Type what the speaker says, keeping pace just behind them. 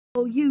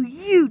Oh, you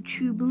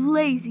YouTube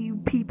lazy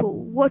people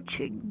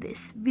watching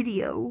this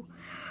video.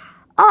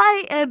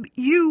 I am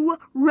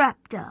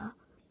U.Raptor,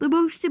 the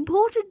most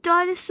important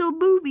dinosaur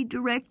movie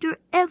director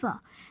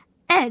ever.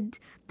 And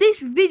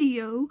this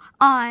video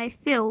I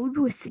filmed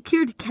with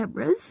security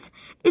cameras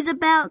is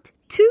about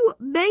two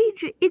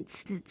major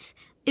incidents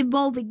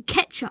involving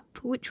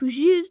ketchup, which was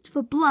used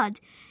for blood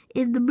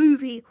in the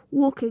movie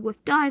Walking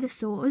with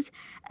Dinosaurs,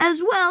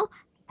 as well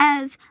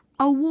as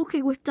a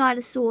Walking with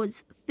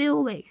Dinosaurs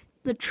filming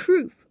the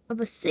truth of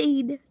a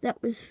scene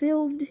that was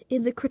filmed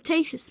in the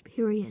Cretaceous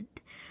period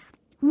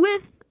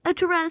with a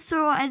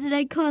Tyrannosaur and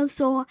an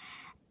Ankylosaur,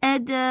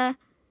 and the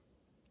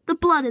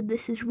blood in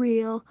this is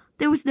real.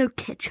 There was no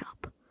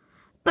ketchup.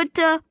 But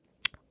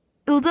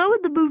although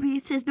in the movie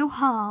it says no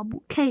harm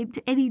came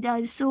to any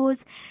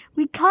dinosaurs,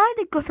 we kind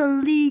of got a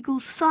legal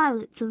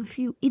silence of a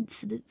few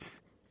incidents.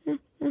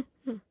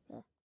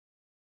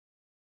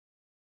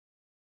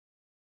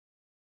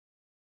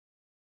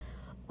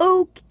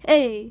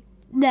 Okay,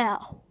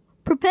 now,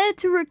 prepare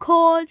to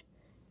record.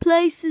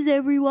 Places,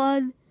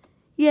 everyone.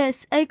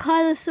 Yes,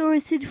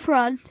 Ankylosaurus in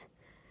front.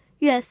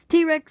 Yes,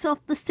 T-Rex off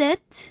the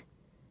set.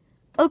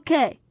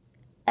 Okay,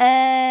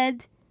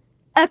 and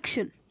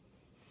action.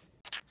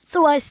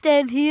 So I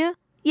stand here.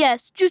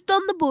 Yes, just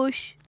on the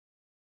bush.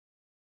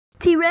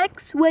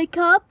 T-Rex, wake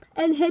up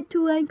and head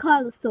to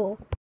Ankylosaur.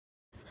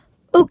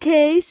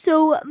 Okay,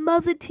 so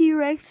Mother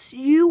T-Rex,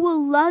 you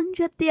will lunge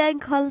at the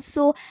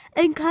Ankylosaur.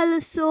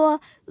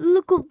 Ankylosaur,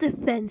 look all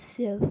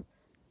defensive.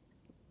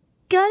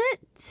 Got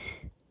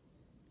it?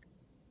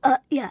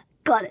 Yeah,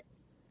 got it.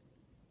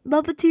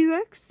 Mother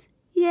T-Rex?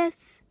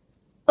 Yes.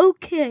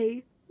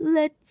 Okay,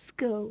 let's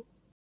go.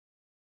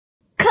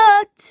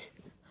 Cut!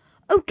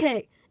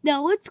 Okay,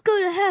 now what's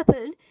going to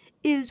happen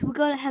is we're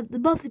going to have the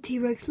Mother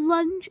T-Rex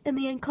lunge and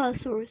the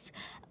Ankylosaurus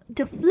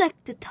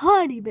deflect a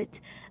tiny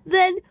bit.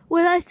 Then,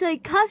 when I say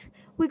cut,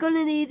 we're going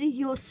to need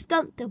your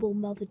stunt double,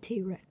 Mother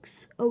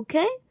T-Rex.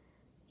 Okay?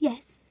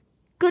 Yes.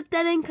 Got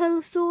that,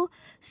 Ankylosaur?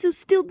 So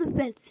still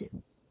defensive.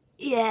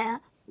 Yeah.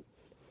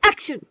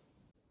 Action!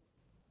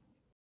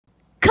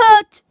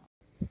 Cut!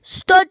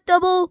 Stunt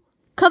double!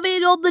 Come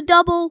in on the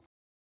double!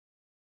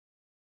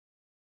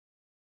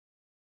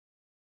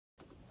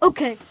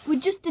 Okay, we're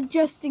just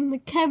adjusting the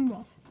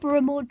camera for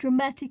a more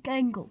dramatic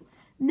angle.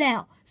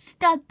 Now,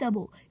 stunt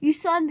double. You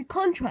signed a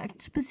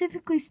contract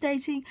specifically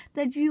stating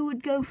that you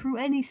would go through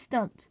any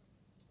stunt.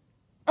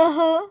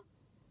 Uh-huh.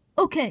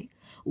 Okay,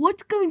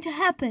 what's going to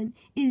happen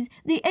is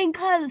the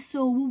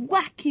Ankylosaur will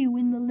whack you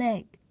in the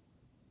leg.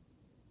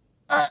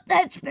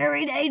 That's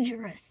very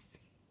dangerous.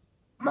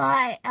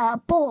 My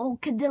ball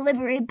can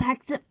deliver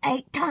impacts of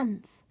 8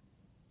 tons.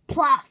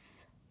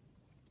 Plus.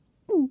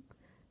 Do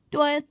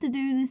I have to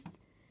do this?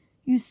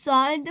 You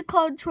signed the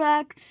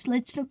contract.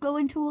 Let's not go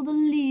into all the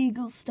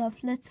legal stuff.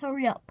 Let's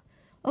hurry up.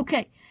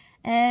 Okay,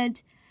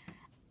 and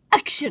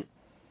action.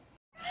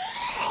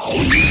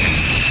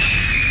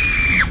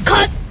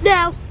 Cut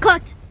now.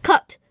 Cut.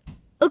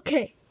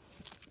 Okay.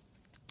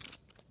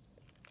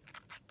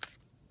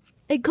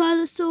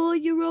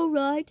 Ankylosaur, you're all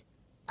right.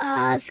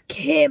 Ask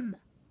him.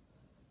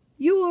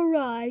 You all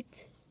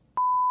right?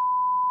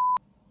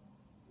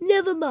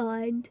 Never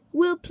mind.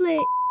 We'll play.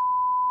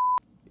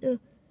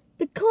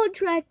 The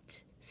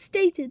contract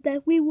stated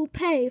that we will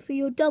pay for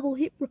your double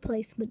hip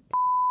replacement.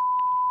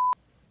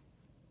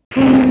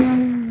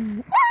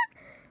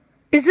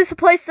 Is this a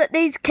place that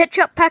needs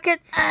ketchup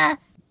packets?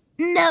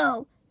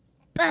 No.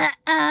 But,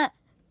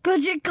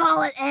 could you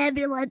call it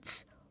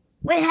ambulance?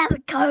 We have a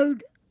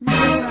code 0.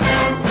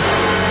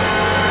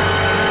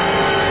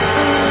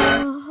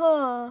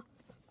 Uh-huh.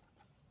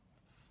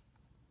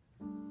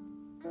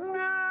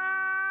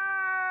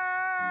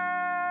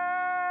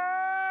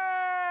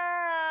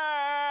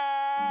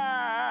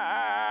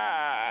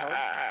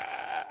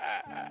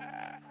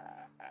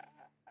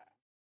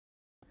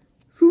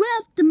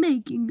 Throughout the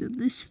making of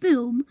this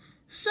film,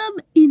 some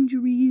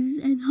injuries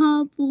and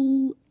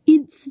harmful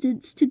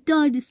incidents to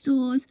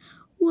dinosaurs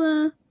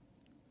were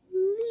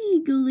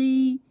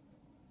legally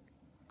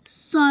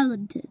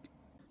silenced.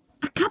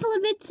 A couple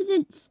of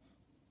incidents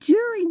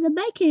during the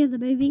making of the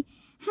movie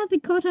have been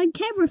caught on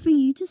camera for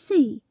you to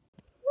see.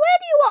 Where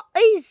do you want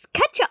these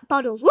ketchup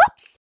bottles?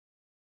 Whoops!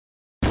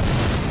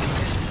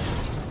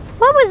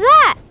 What was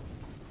that?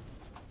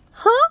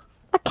 Huh?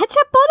 A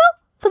ketchup bottle?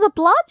 For the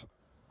blood?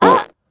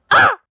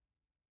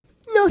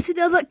 Not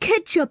another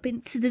ketchup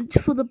incident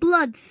for the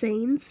blood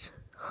scenes,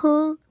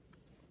 huh?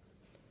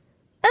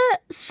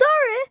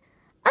 Sorry,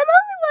 I'm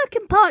only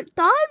working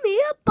part-time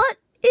here, but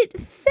it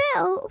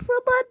fell from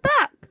my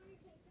back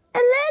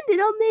and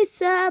landed on this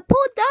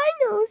poor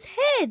dino's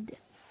head.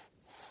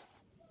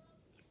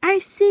 I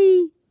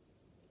see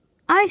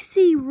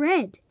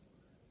red.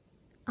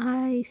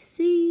 I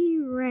see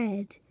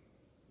red.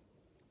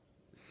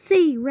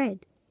 See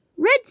red.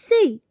 Red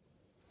sea.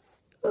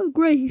 Oh,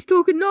 great, he's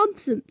talking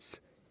nonsense.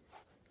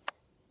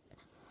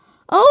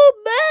 Oh,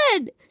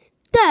 man!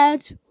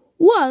 That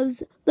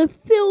was the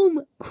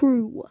film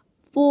crew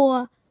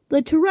for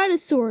the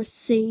Tyrannosaurus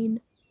scene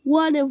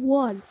 1 of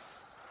 1.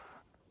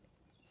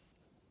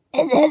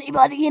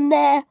 anybody in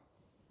there?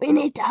 We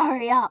need to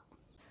hurry up.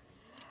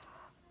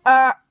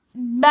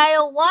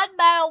 Mail 1,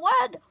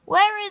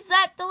 where is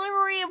that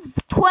delivery of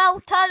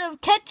 12 ton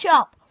of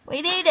ketchup?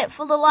 We need it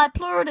for the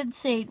Lipluridan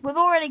scene. We've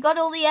already got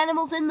all the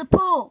animals in the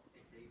pool.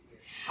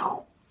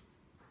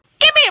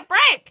 Give me a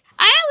break!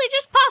 I only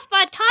just passed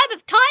my Time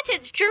of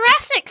Titans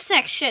Jurassic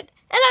section,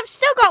 and I've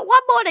still got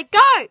one more to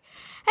go.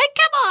 And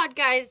come on,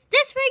 guys,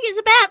 this thing is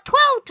about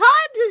 12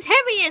 times as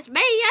heavy as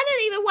me. I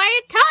don't even weigh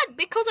a ton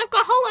because I've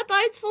got hollow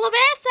bones full of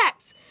air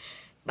sacs.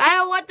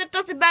 Mail 1, that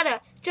doesn't matter.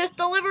 Just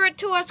deliver it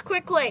to us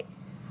quickly.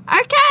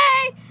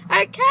 Okay.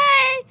 Ah,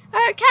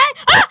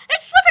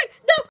 it's slipping!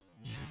 No!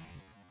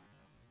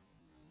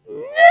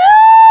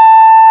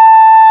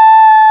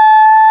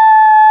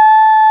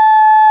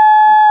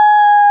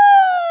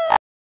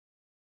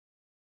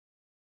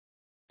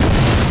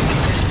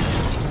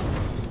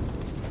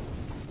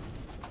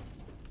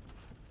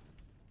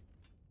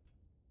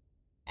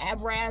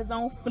 Abraz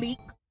on fleek.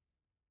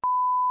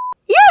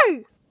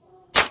 You!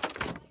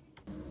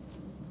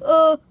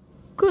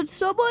 Could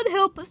someone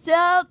help us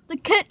out? The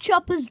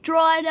ketchup has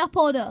dried up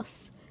on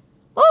us.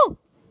 Oh,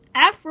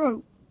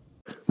 Afro,